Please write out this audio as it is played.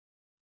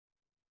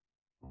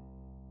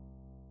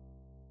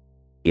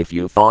If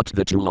you thought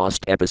the 2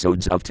 lost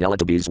episodes of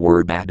Teletubbies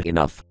were bad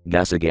enough,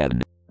 guess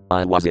again.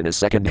 I was in a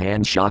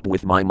second-hand shop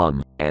with my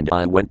mom, and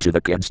I went to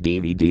the kids'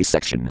 DVD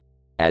section.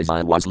 As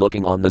I was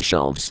looking on the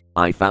shelves,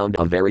 I found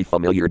a very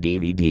familiar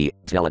DVD,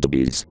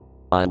 Teletubbies.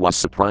 I was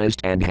surprised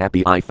and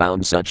happy I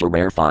found such a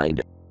rare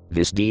find.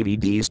 This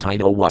DVD's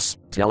title was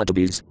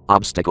Teletubbies,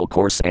 Obstacle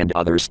Course and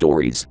Other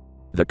Stories.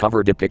 The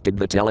cover depicted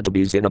the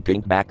Teletubbies in a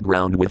pink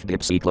background with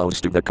Dipsy close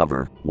to the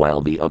cover,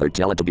 while the other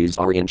Teletubbies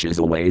are inches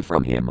away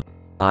from him.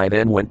 I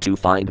then went to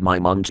find my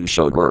mom to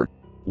show her.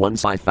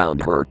 Once I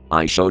found her,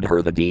 I showed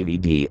her the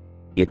DVD.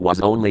 It was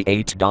only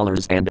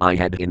 $8 and I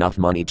had enough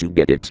money to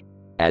get it.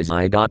 As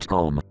I got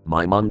home,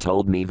 my mom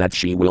told me that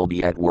she will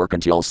be at work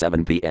until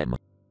 7 p.m.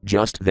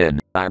 Just then,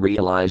 I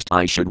realized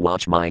I should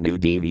watch my new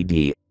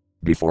DVD.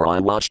 Before I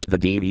watched the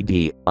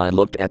DVD, I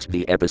looked at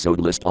the episode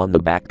list on the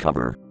back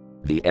cover.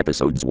 The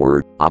episodes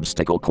were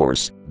Obstacle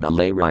Course,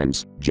 Ballet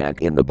Rhymes,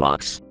 Jack in the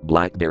Box,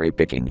 Blackberry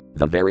Picking,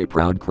 The Very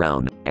Proud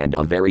Crown, and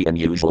a very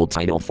unusual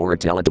title for a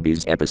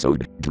Teletubbies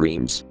episode,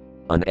 Dreams.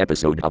 An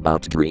episode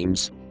about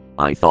dreams?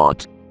 I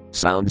thought.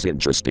 Sounds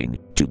interesting,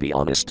 to be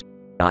honest.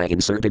 I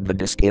inserted the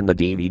disc in the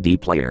DVD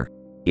player.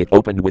 It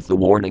opened with the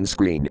warning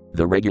screen,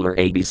 the regular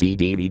ABC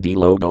DVD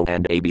logo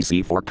and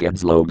ABC for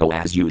Kids logo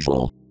as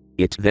usual.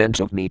 It then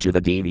took me to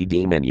the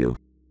DVD menu.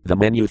 The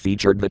menu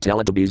featured the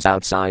Teletubbies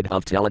outside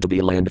of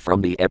Teletubby Land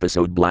from the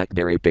episode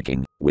Blackberry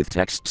Picking, with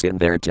texts in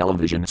their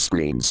television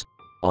screens.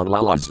 On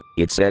Lala's,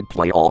 it said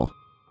Play All.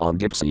 On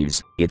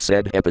Dipsy's, it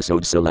said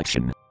Episode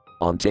Selection.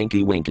 On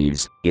Tinky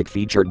Winky's, it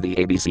featured the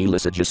ABC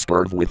Lysages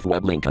curve with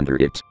web link under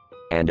it.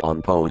 And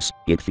on Pose,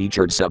 it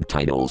featured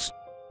subtitles.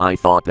 I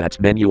thought that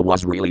menu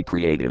was really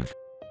creative.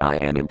 I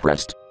am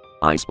impressed.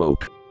 I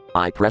spoke.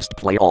 I pressed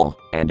play all,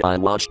 and I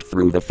watched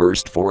through the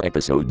first 4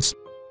 episodes.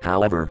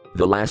 However,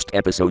 the last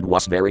episode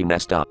was very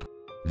messed up.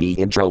 The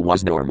intro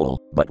was normal,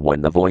 but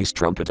when the voice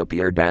trumpet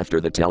appeared after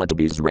the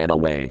Teletubbies ran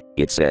away,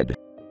 it said,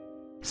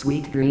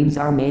 "Sweet dreams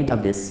are made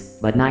of this,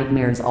 but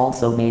nightmares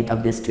also made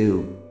of this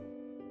too."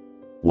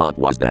 What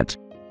was that?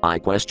 I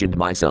questioned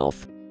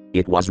myself.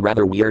 It was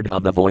rather weird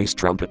of the voice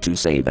trumpet to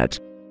say that.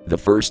 The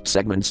first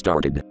segment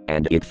started,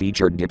 and it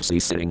featured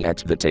Dipsy sitting at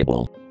the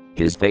table.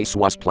 His face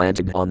was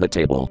planted on the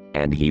table,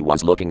 and he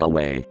was looking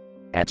away.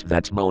 At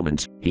that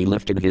moment, he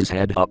lifted his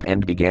head up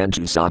and began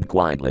to sob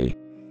quietly.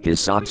 His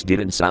sobs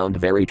didn't sound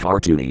very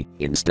cartoony,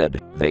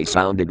 instead, they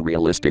sounded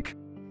realistic.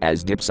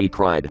 As Dipsy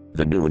cried,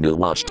 the Nunu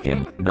watched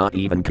him, not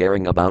even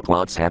caring about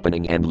what's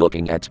happening and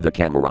looking at the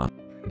camera.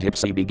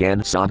 Dipsy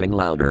began sobbing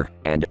louder,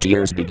 and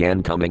tears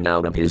began coming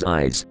out of his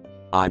eyes.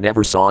 I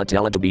never saw a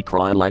Teletubby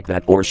cry like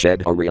that or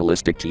shed a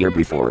realistic tear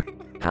before.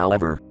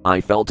 However,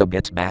 I felt a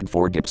bit bad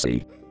for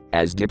Dipsy.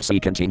 As Dipsy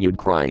continued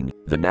crying,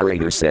 the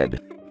narrator said,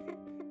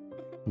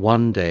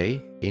 "One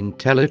day, in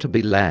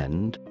Teletubby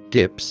Land,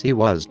 Dipsy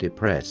was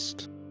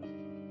depressed.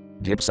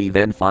 Dipsy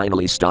then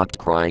finally stopped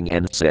crying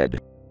and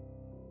said,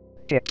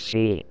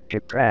 Dipsy,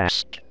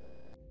 depressed."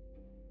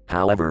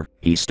 However,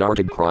 he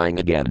started crying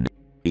again.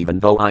 Even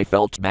though I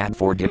felt bad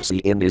for Dipsy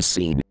in this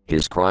scene,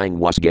 his crying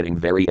was getting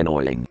very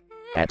annoying.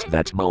 At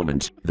that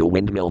moment, the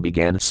windmill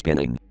began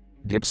spinning.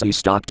 Dipsy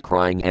stopped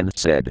crying and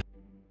said,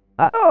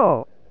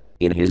 "Uh-oh!"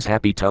 in his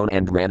happy tone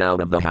and ran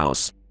out of the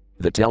house.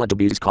 The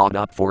Teletubbies caught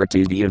up for a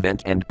TV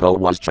event and Poe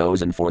was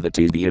chosen for the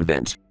TV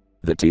event.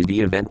 The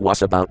TV event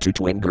was about 2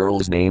 twin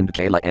girls named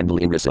Kayla and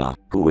Larissa,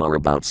 who are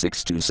about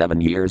 6 to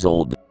 7 years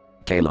old.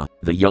 Kayla,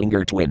 the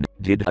younger twin,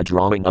 did a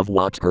drawing of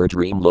what her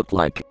dream looked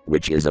like,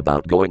 which is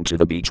about going to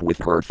the beach with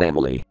her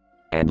family.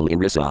 And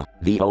Larissa,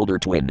 the older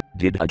twin,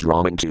 did a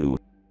drawing too.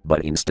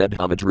 But instead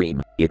of a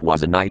dream, it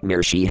was a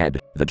nightmare she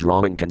had. The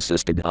drawing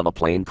consisted of a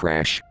plane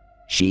crash.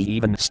 She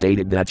even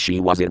stated that she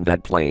was in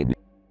that plane.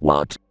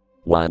 What?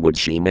 Why would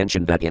she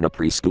mention that in a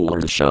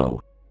preschooler's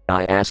show?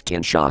 I asked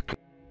in shock.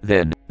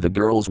 Then, the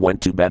girls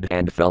went to bed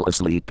and fell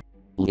asleep.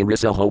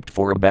 Larissa hoped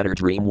for a better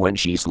dream when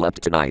she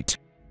slept tonight.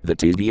 The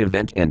TV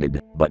event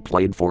ended, but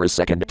played for a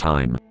second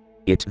time.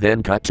 It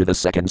then cut to the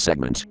second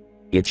segment.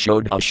 It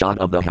showed a shot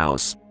of the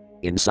house.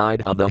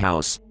 Inside of the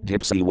house,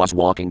 Dipsy was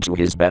walking to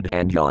his bed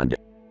and yawned.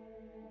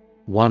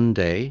 One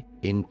day,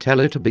 in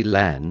Teletubby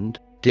Land,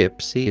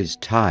 Dipsy is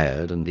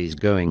tired and is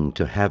going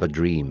to have a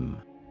dream.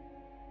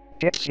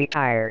 Dipsy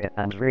tired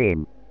and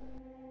dream.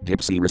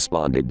 Dipsy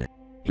responded.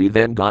 He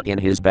then got in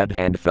his bed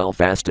and fell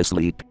fast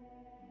asleep.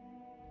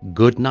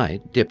 Good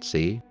night,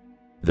 Dipsy,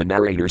 the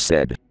narrator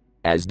said.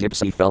 As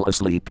Dipsy fell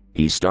asleep,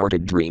 he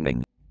started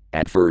dreaming.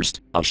 At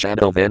first, a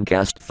shadow then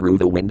cast through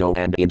the window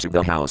and into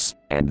the house,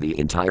 and the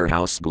entire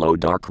house glowed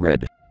dark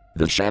red.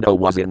 The shadow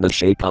was in the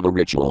shape of a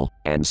ritual,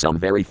 and some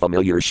very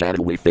familiar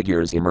shadowy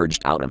figures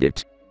emerged out of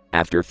it.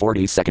 After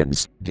 40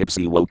 seconds,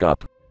 Dipsy woke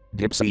up.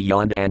 Dipsy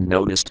yawned and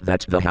noticed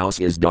that the house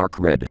is dark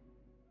red.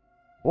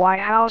 "Why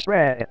house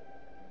red?"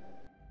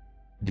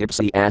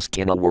 Dipsy asked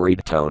in a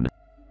worried tone.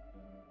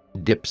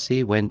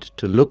 Dipsy went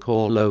to look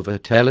all over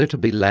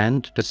Teletubby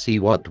Land to see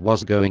what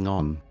was going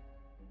on.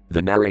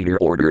 The narrator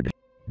ordered.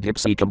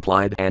 Dipsy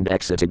complied and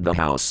exited the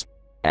house.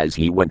 As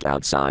he went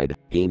outside,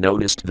 he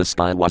noticed the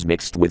sky was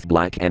mixed with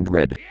black and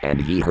red,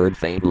 and he heard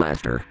faint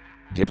laughter.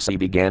 Dipsy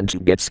began to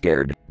get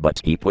scared, but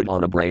he put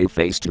on a brave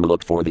face to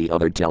look for the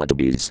other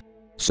Teletubbies.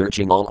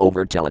 Searching all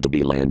over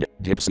Teletubby land,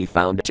 Dipsy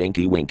found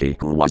Tinky Winky,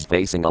 who was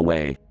facing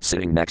away,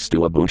 sitting next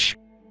to a bush.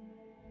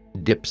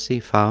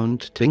 Dipsy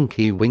found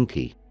Tinky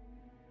Winky.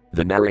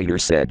 The narrator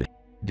said.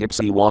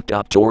 Dipsy walked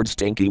up towards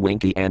Tinky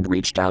Winky and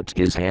reached out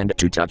his hand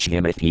to touch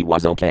him if he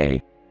was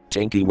okay.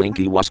 Tinky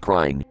Winky was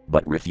crying,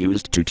 but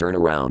refused to turn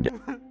around.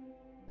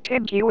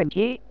 Tinky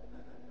Winky?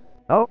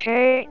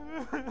 Okay.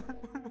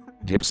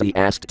 Dipsy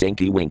asked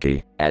Tinky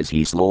Winky, as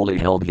he slowly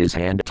held his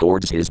hand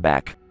towards his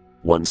back.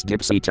 Once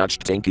Dipsy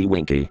touched Tinky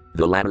Winky,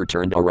 the latter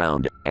turned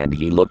around, and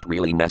he looked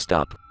really messed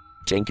up.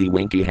 Tinky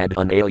Winky had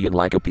an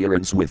alien-like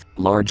appearance with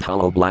large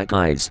hollow black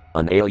eyes,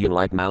 an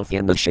alien-like mouth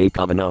in the shape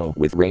of an O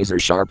with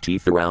razor-sharp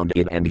teeth around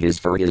it, and his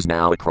fur is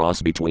now a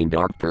cross between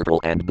dark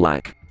purple and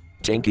black.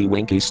 Tinky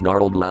Winky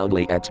snarled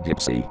loudly at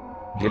Dipsy.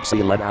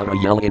 Dipsy let out a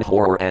yell in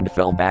horror and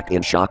fell back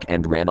in shock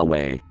and ran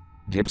away.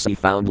 Dipsy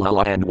found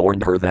Lala and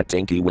warned her that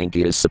Tinky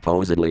Winky is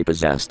supposedly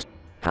possessed.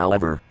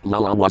 However,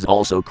 Lala was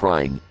also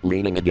crying,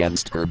 leaning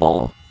against her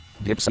ball.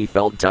 Dipsy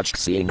felt touched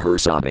seeing her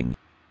sobbing.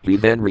 He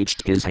then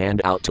reached his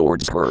hand out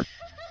towards her.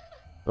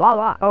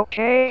 Lala,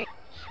 okay?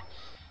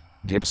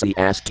 Dipsy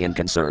asked in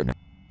concern.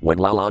 When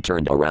Lala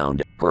turned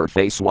around, her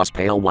face was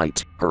pale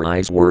white, her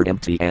eyes were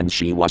empty, and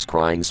she was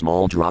crying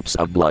small drops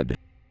of blood.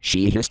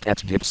 She hissed at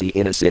Dipsy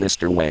in a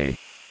sinister way.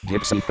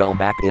 Dipsy fell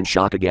back in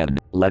shock again,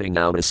 letting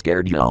out a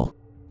scared yell.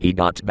 He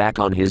got back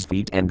on his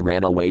feet and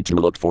ran away to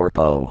look for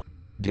Po.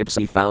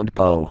 Dipsy found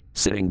Po,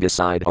 sitting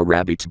beside a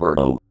rabbit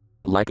burrow.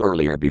 Like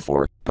earlier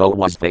before, Po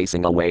was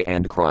facing away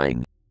and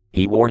crying.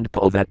 He warned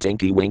Po that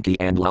Tinky Winky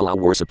and Lala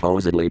were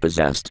supposedly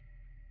possessed.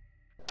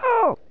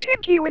 Oh,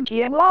 Tinky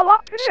Winky and Lala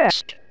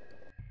possessed.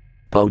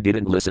 Po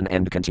didn't listen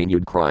and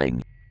continued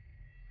crying.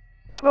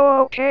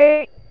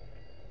 Okay.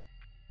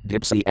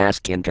 Dipsy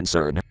asked in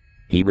concern.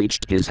 He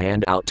reached his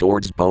hand out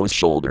towards Po's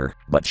shoulder,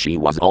 but she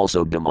was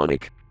also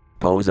demonic.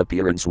 Po's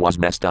appearance was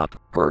messed up,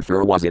 her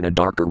fur was in a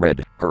darker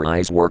red, her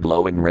eyes were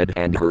glowing red,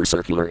 and her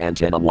circular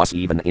antenna was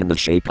even in the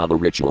shape of a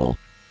ritual.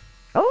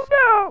 Oh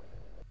no!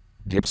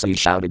 Dipsy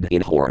shouted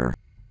in horror.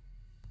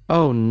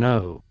 Oh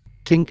no!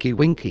 Tinky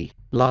Winky,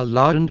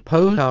 Lala and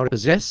Po are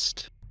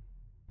possessed?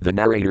 The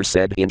narrator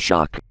said in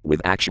shock, with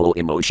actual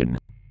emotion.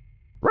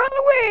 Run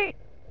away!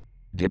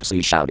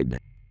 Dipsy shouted.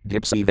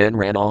 Dipsy then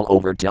ran all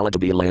over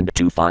Teletubby land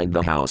to find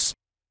the house.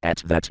 At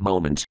that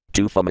moment,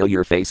 two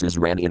familiar faces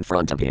ran in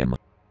front of him.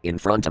 In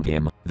front of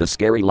him, the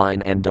Scary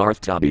Lion and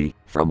Darth Tubby,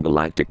 from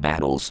Galactic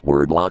Battles,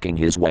 were blocking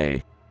his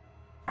way.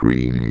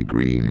 Greeny,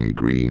 greeny,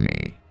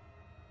 greeny.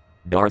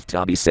 Darth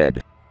Tubby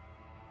said.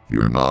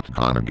 You're not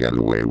gonna get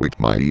away with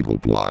my evil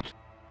plot.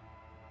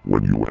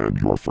 When you and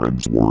your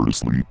friends were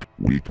asleep,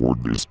 we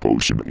poured this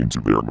potion into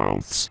their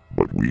mouths,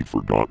 but we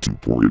forgot to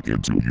pour it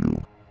into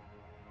you.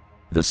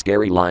 The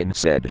Scary Lion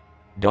said.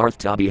 Darth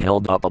Tubby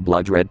held up a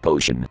blood-red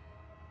potion.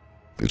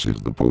 This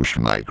is the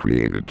potion I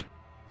created.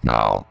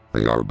 Now,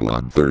 they are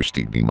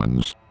bloodthirsty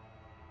demons.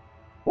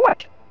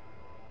 What?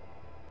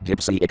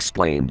 Dipsy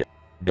exclaimed.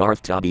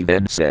 Darth Tubby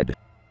then said.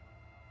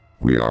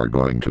 We are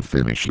going to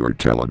finish your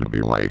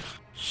Teletubby life,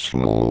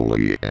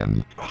 slowly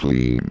and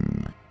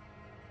clean.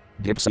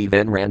 Dipsy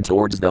then ran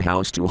towards the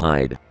house to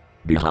hide.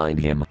 Behind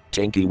him,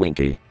 Tinky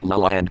Winky,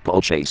 Lala and Po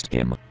chased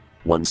him.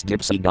 Once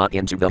Dipsy got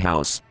into the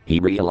house, he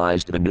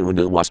realized the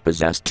Nunu was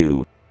possessed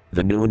too.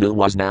 The Nunu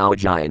was now a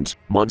giant,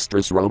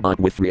 monstrous robot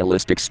with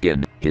realistic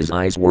skin, his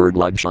eyes were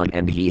bloodshot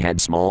and he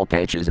had small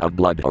patches of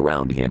blood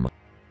around him.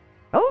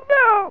 Oh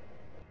no!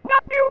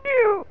 Not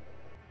Myuu!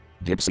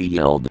 Dipsy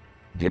yelled.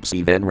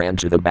 Dipsy then ran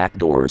to the back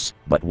doors,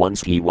 but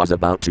once he was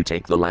about to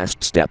take the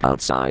last step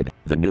outside,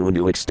 the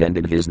Nunu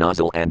extended his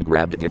nozzle and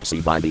grabbed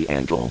Dipsy by the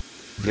ankle.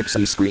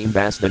 Dipsy screamed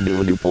as the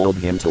Nunu pulled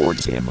him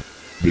towards him.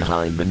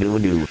 Behind the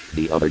Nunu,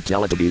 the other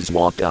Teletubbies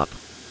walked up.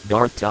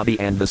 Darth Tubby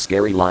and the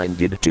Scary Lion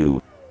did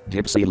too.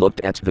 Dipsy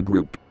looked at the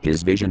group,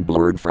 his vision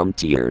blurred from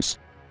tears.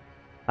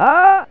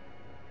 Oh!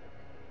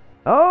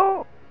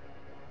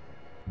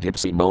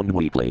 Dipsy moaned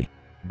weakly.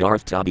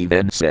 Darth Tubby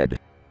then said.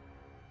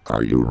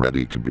 Are you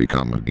ready to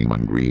become a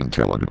demon green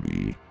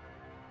Teletubby?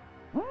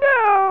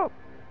 No!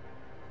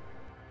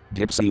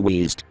 Dipsy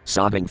wheezed,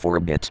 sobbing for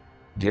a bit.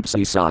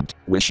 Dipsy sobbed,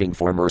 wishing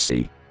for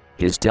mercy.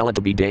 His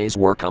Teletubby days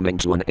were coming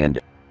to an end.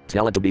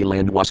 Teletubby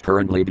land was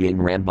currently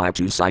being ran by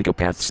two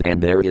psychopaths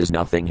and there is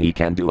nothing he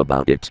can do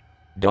about it.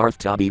 Darth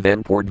Tubby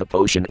then poured the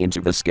potion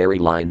into the Scary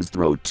Lion's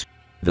throat.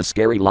 The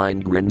Scary Lion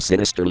grinned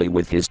sinisterly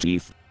with his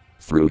teeth.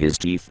 Through his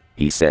teeth,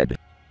 he said.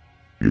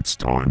 It's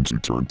time to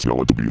turn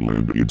Teletubby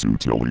land into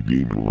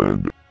Teledemon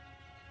land.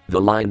 The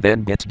lion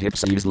then bit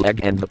Dipsy's leg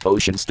and the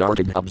potion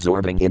started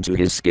absorbing into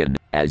his skin,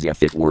 as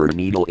if it were a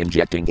needle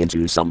injecting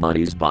into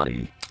somebody's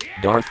body.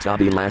 Darth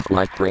Tubby laughed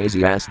like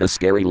crazy as the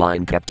Scary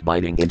Lion kept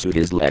biting into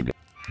his leg.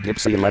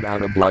 Dipsy let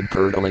out a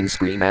blood-curdling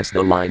scream as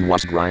the lion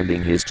was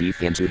grinding his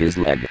teeth into his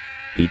leg.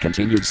 He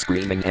continued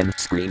screaming and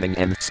screaming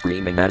and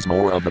screaming as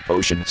more of the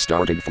potion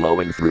started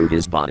flowing through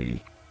his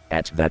body.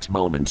 At that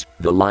moment,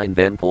 the lion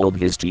then pulled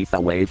his teeth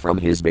away from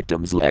his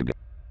victim's leg.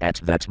 At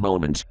that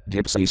moment,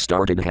 Dipsy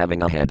started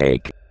having a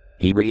headache.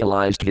 He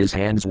realized his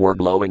hands were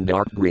glowing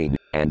dark green,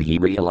 and he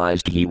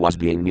realized he was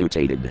being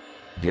mutated.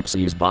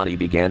 Dipsy's body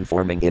began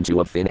forming into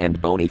a thin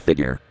and bony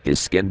figure, his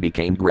skin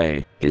became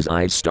gray, his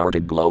eyes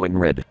started glowing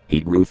red,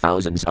 he grew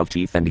thousands of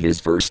teeth and his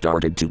fur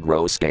started to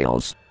grow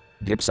scales.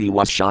 Dipsy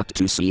was shocked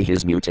to see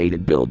his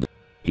mutated build.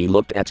 He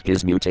looked at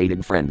his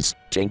mutated friends,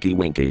 Tinky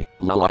Winky,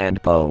 Lala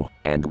and Po,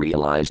 and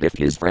realized if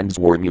his friends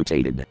were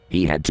mutated,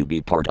 he had to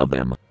be part of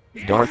them.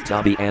 Darth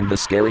Tubby and the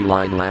scary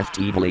lion laughed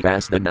evilly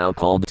as the now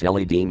called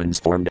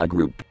Teledemons formed a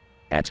group.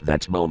 At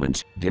that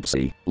moment,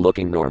 Dipsy,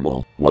 looking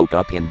normal, woke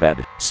up in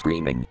bed,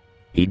 screaming.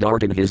 He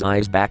darted his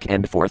eyes back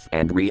and forth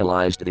and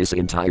realized this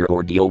entire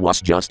ordeal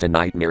was just a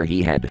nightmare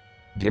he had.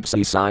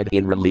 Dipsy sighed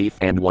in relief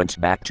and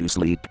went back to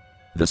sleep.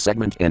 The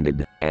segment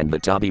ended, and the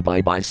Tubby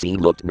bye-bye scene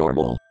looked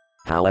normal.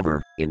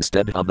 However,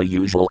 instead of the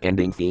usual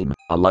ending theme,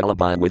 a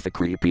lullaby with a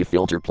creepy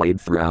filter played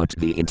throughout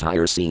the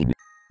entire scene.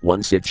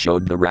 Once it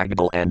showed the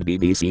Ragdoll and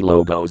BBC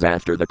logos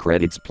after the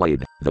credits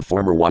played, the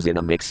former was in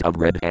a mix of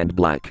red and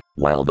black,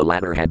 while the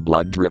latter had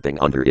blood dripping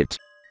under it.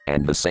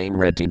 And the same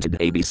red-tinted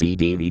ABC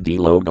DVD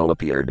logo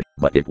appeared,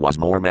 but it was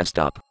more messed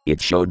up.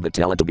 It showed the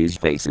Teletubbies'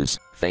 faces,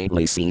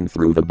 faintly seen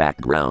through the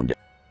background.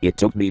 It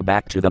took me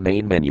back to the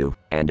main menu,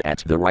 and at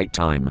the right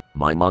time,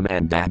 my mom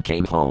and dad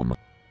came home.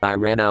 I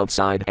ran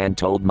outside and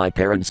told my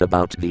parents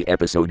about the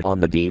episode on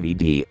the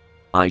DVD.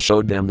 I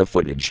showed them the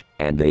footage,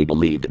 and they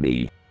believed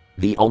me.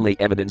 The only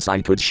evidence I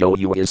could show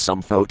you is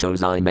some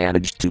photos I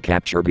managed to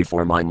capture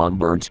before my mom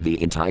burnt the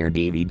entire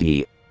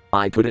DVD.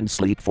 I couldn't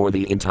sleep for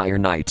the entire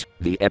night.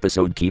 The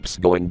episode keeps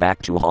going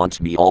back to haunt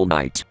me all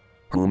night.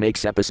 Who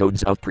makes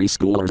episodes of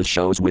preschoolers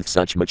shows with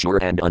such mature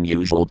and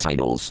unusual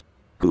titles?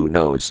 Who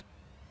knows?